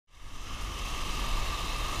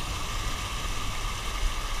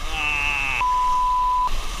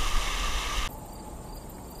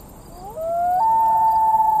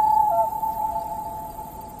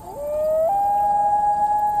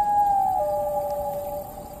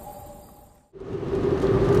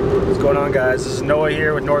on, guys? This is Noah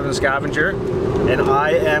here with Northern Scavenger, and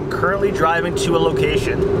I am currently driving to a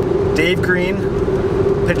location. Dave Green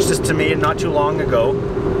pitched this to me not too long ago,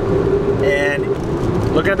 and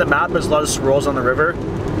looking at the map, there's a lot of swirls on the river,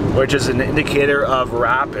 which is an indicator of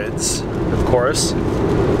rapids, of course.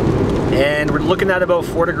 And we're looking at about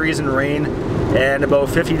 4 degrees in rain and about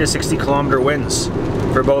 50 to 60 kilometer winds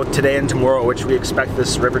for both today and tomorrow, which we expect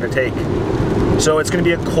this river to take. So it's going to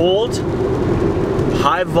be a cold,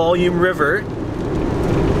 high volume river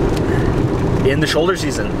in the shoulder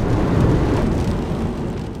season.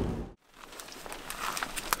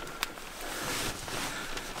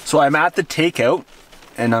 So I'm at the takeout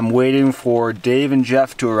and I'm waiting for Dave and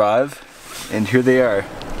Jeff to arrive, and here they are.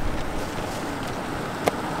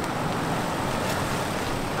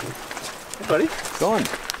 Hey buddy, how's it going?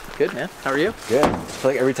 Good, man. How are you? Good. I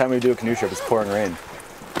feel like every time we do a canoe trip it's pouring rain.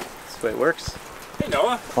 That's the way it works. Hey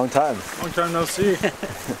Noah. Long time. Long time no see.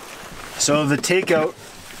 So the takeout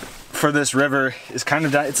for this river is kind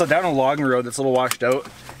of down, it's down a logging road that's a little washed out.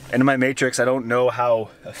 And in my matrix, I don't know how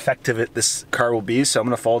effective this car will be, so I'm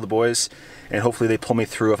gonna follow the boys and hopefully they pull me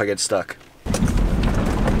through if I get stuck.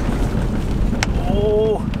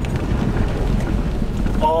 Oh,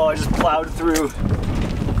 I just plowed through.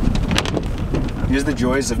 These are the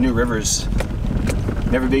joys of new rivers.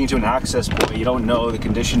 Never being to an access point, you don't know the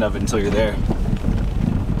condition of it until you're there.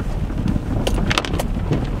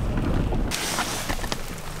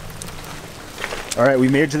 All right, we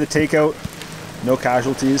made it to the takeout. No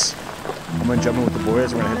casualties. I'm gonna jump in with the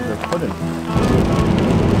boys. We're gonna head to the pudding.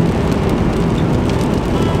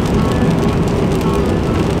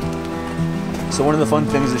 So one of the fun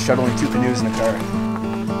things is shuttling 2 canoes in a car.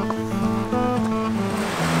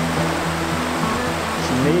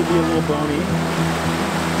 She may be a little bony.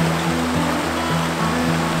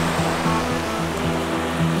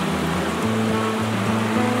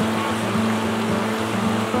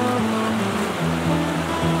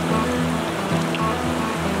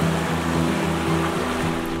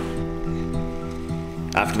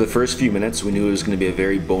 After the first few minutes, we knew it was going to be a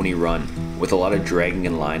very bony run, with a lot of dragging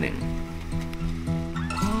and lining.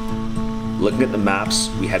 Looking at the maps,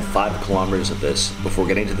 we had 5 kilometers of this before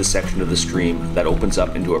getting to the section of the stream that opens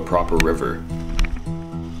up into a proper river.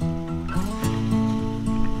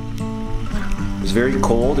 It was very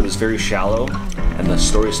cold, it was very shallow, and the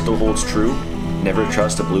story still holds true: never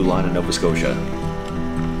trust a blue line in Nova Scotia.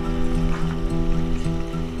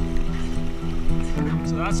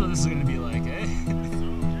 So that's what this is going to be like, eh?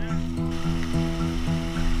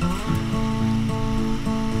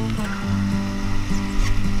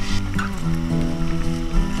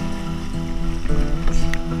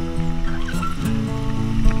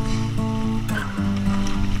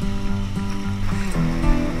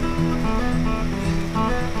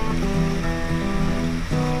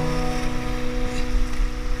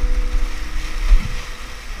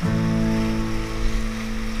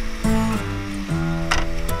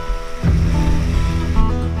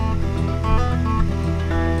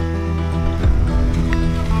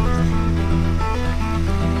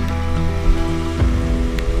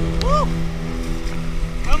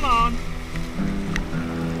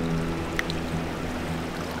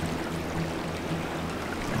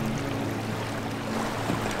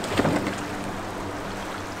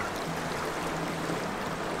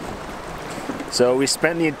 So we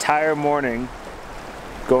spent the entire morning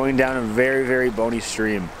going down a very, very bony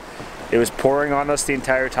stream. It was pouring on us the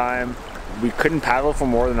entire time. We couldn't paddle for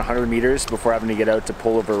more than 100 meters before having to get out to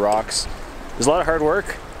pull over rocks. It was a lot of hard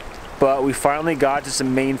work, but we finally got to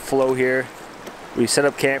some main flow here. We set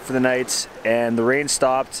up camp for the night and the rain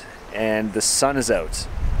stopped and the sun is out.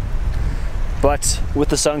 But with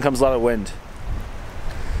the sun comes a lot of wind.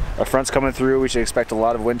 Our front's coming through, we should expect a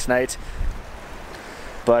lot of wind tonight.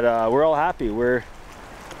 But we're all happy. We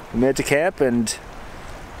made it to camp and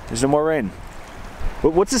there's no more rain.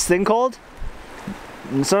 What's this thing called?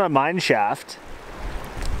 It's not a mine shaft.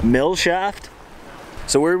 A mill shaft?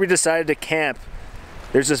 So where we decided to camp,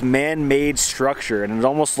 there's this man-made structure and it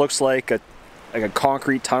almost looks like a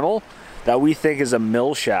concrete tunnel that we think is a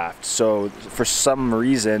mill shaft. So for some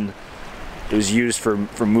reason, it was used for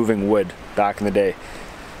moving wood back in the day.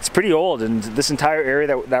 It's pretty old, and this entire area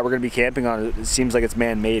that we're going to be camping on, it seems like it's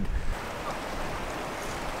man-made.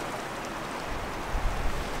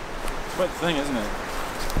 Quite the thing, isn't it?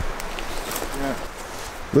 Yeah.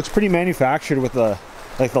 Looks pretty manufactured with the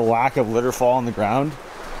lack of litter fall on the ground.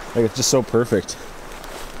 Like, it's just so perfect.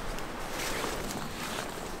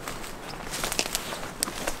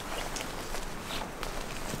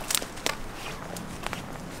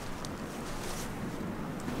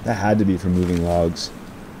 That had to be for moving logs.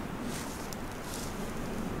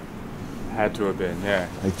 Had to have been, yeah.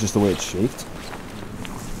 Like just the way it's shaped.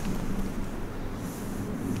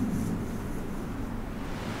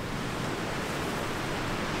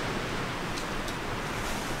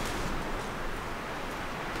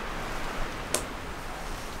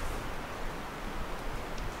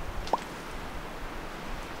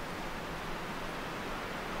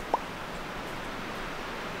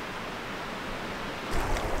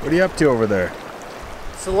 What are you up to over there?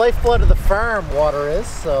 It's the lifeblood of the farm, water is,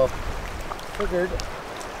 so figured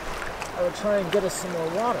I would try and get us some more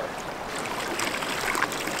water.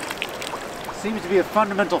 Seems to be a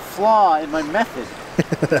fundamental flaw in my method.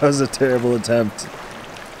 That was a terrible attempt.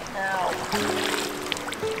 Ow.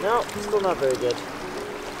 No, still not very good.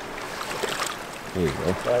 There you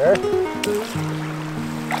go. Better.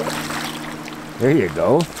 There you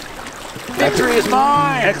go. Victory is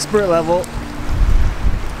mine! Expert level.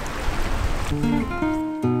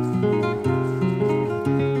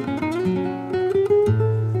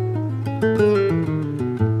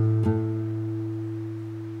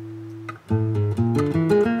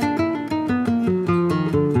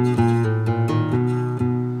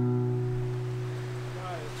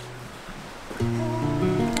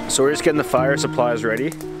 So we're just getting the fire supplies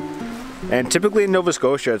ready. And typically in Nova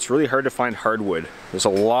Scotia, it's really hard to find hardwood. There's a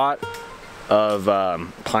lot of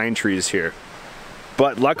pine trees here.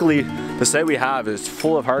 But luckily, the site we have is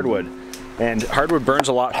full of hardwood. And hardwood burns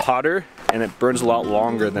a lot hotter, and it burns a lot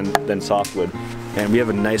longer than softwood. And we have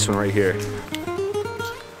a nice one right here.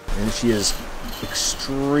 And she is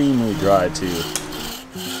extremely dry too.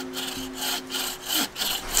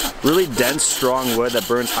 Really dense, strong wood that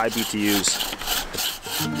burns high BTUs.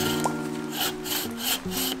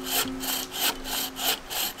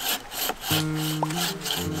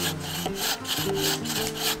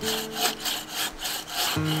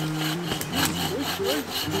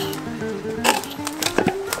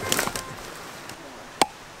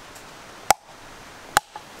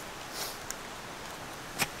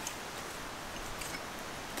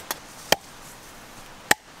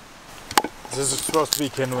 This is supposed to be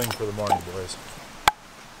canoeing for the morning, boys.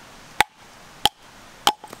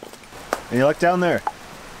 Any luck down there?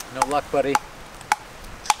 No luck, buddy.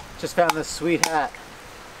 Just found this sweet hat.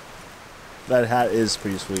 That hat is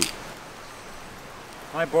pretty sweet.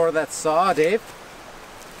 I borrow that saw, Dave.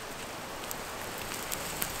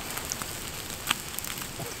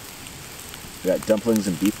 We got dumplings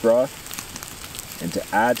and beef broth. And to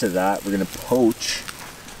add to that, we're gonna poach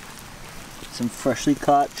some freshly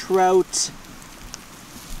caught trout.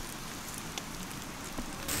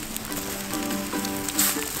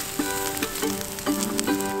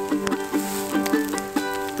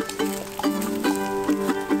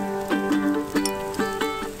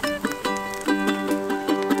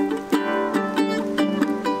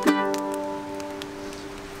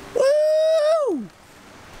 Woo!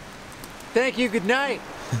 Thank you, good night.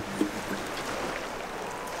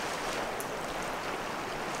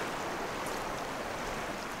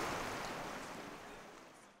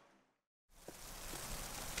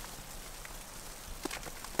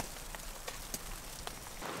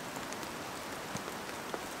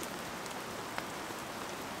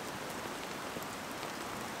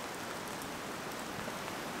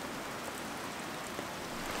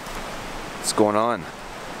 What's going on?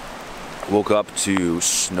 Woke up to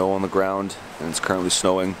snow on the ground, and it's currently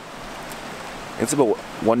snowing. It's about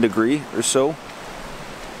 1 degree or so.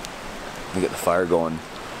 Let me get the fire going.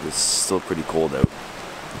 It's still pretty cold out.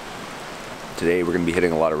 Today we're going to be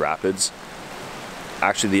hitting a lot of rapids.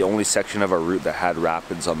 Actually, the only section of our route that had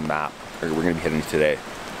rapids on the map we're going to be hitting today.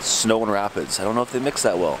 Snow and rapids. I don't know if they mix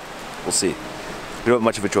that well. We'll see. We don't have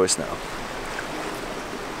much of a choice now.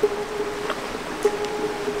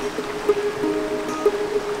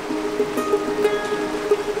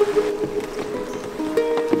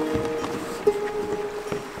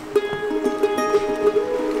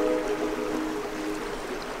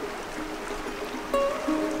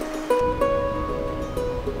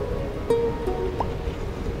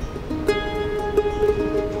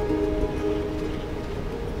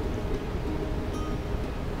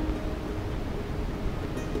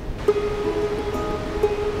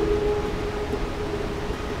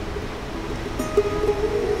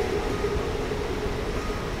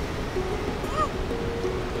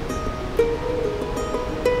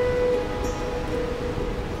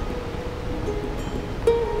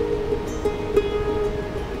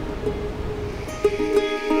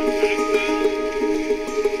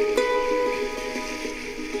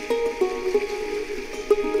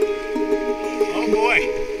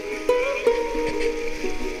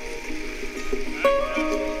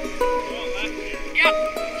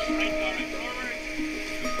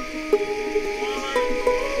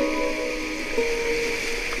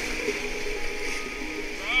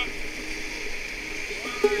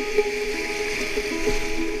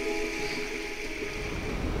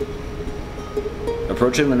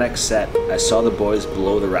 approaching the next set, I saw the boys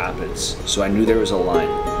below the rapids, so I knew there was a line.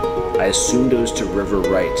 I assumed it was to river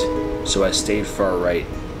right, so I stayed far right.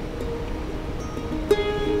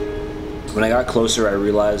 When I got closer, I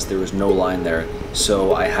realized there was no line there,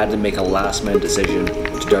 so I had to make a last-minute decision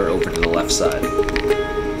to dart over to the left side.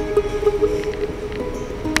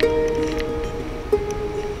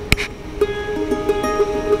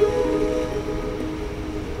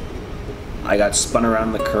 I got spun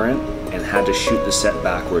around the current and had to shoot the set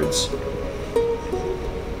backwards.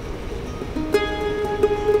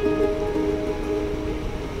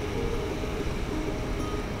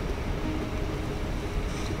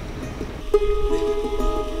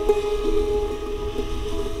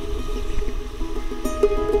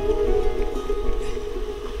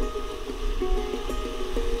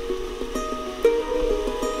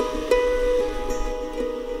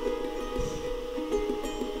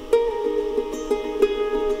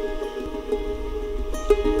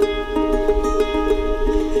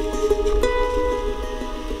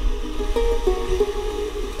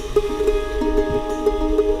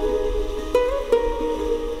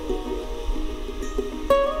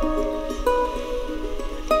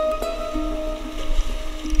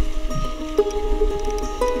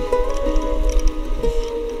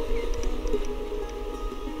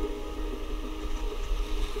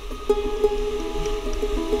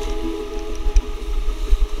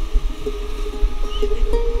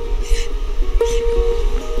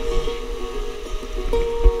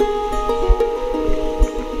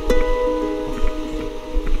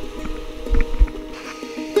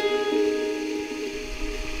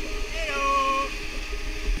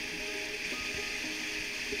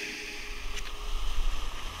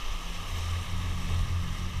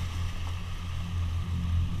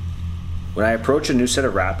 When I approach a new set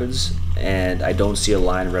of rapids and I don't see a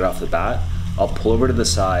line right off the bat, I'll pull over to the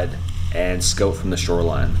side and scout from the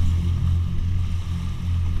shoreline.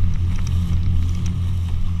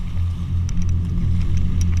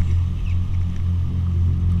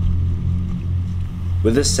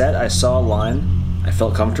 With this set, I saw a line, I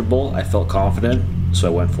felt comfortable, I felt confident, so I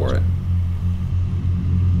went for it.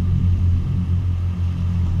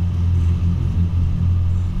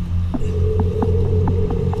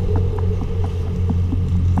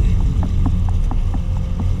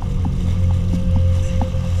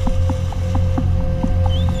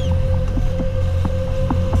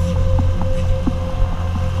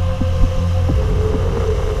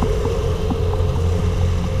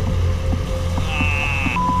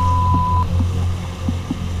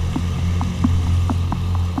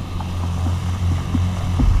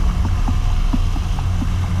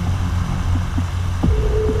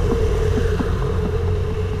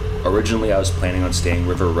 Originally, I was planning on staying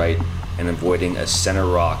river right and avoiding a center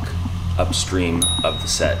rock upstream of the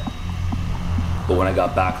set. But when I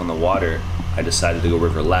got back on the water, I decided to go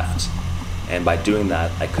river left. And by doing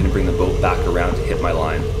that, I couldn't bring the boat back around to hit my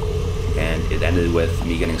line. And it ended with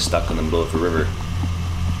me getting stuck in the middle of the river.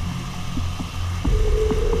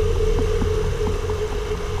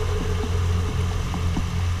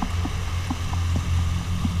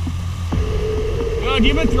 Yo, do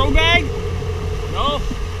you have a throw bag? No?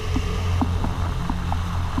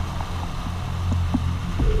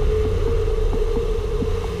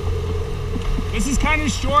 This is kind of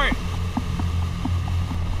short.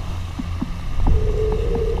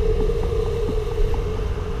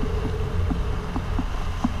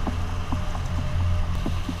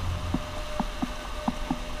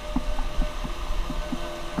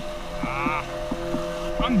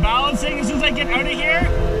 I'm balancing. As soon as I get out of here,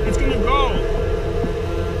 it's gonna go.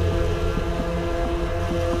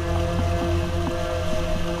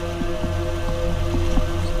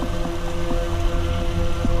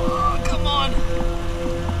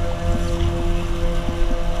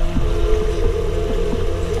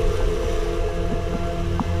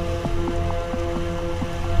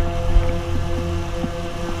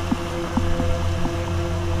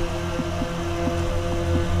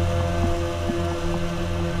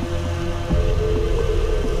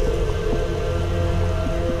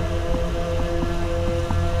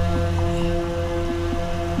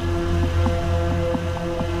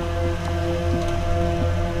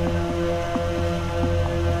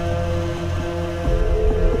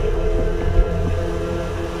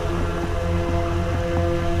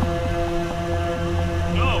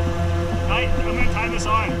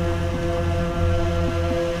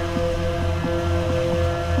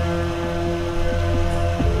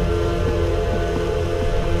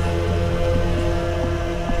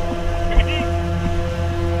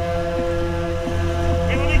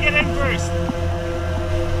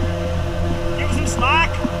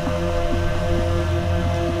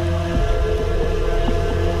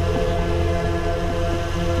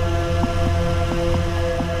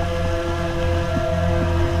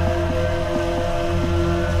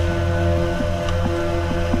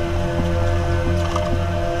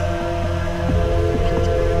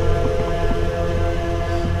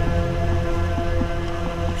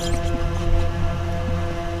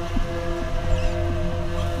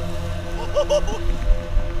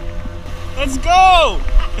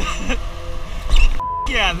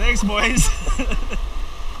 yeah, thanks boys.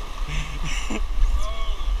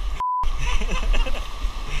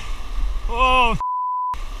 Oh.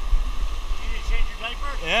 You need to change your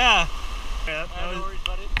diaper? Yeah. No worries,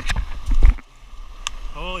 buddy.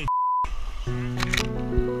 Holy.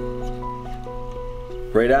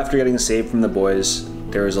 Right after getting saved from the boys,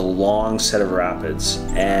 there was a long set of rapids,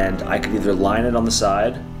 and I could either line it on the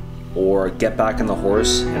side or get back in the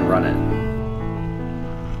horse and run it.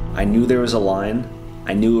 I knew there was a line,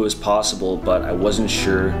 I knew it was possible, but I wasn't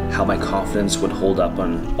sure how my confidence would hold up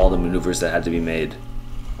on all the maneuvers that had to be made.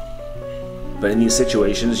 But in these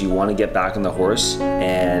situations, you want to get back on the horse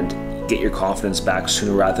and get your confidence back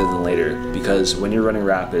sooner rather than later, because when you're running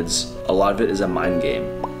rapids, a lot of it is a mind game.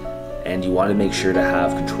 And you want to make sure to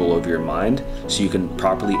have control over your mind so you can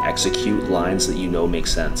properly execute lines that you know make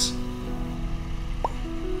sense.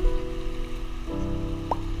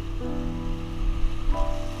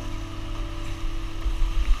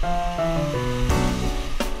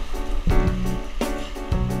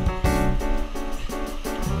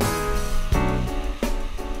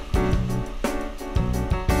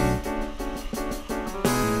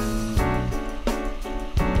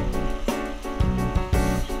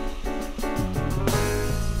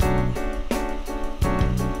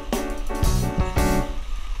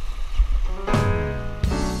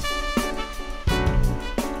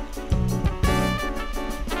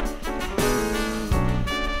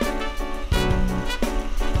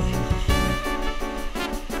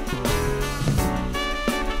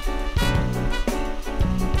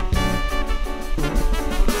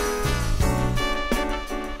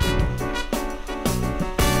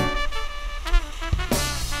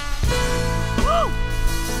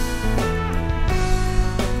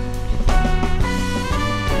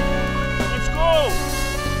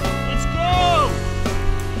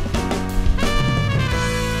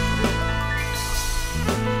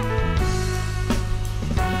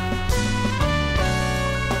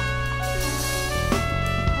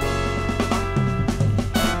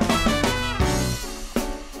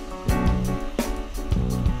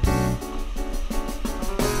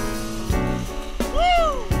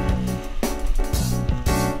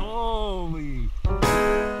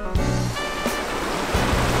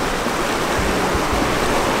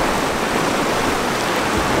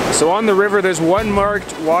 So on the river there's one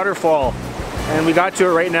marked waterfall and we got to it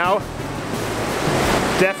right now.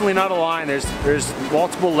 Definitely not a line. There's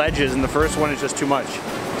multiple ledges and the first one is just too much.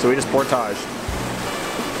 So we just portaged.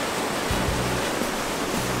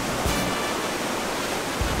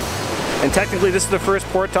 And technically this is the first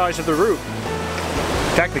portage of the route.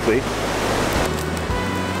 Technically.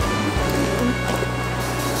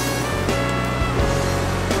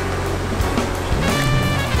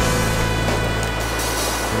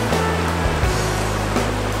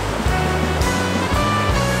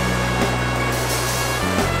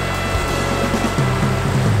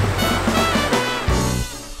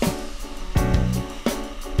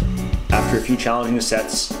 After a few challenging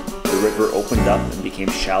sets, the river opened up and became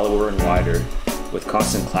shallower and wider, with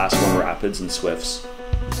constant Class 1 rapids and swifts.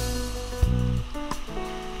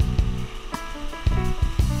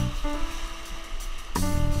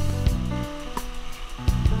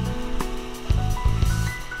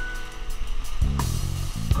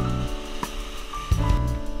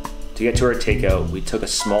 To get to our takeout, we took a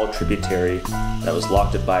small tributary that was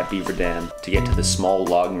locked up by a beaver dam to get to the small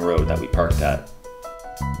logging road that we parked at.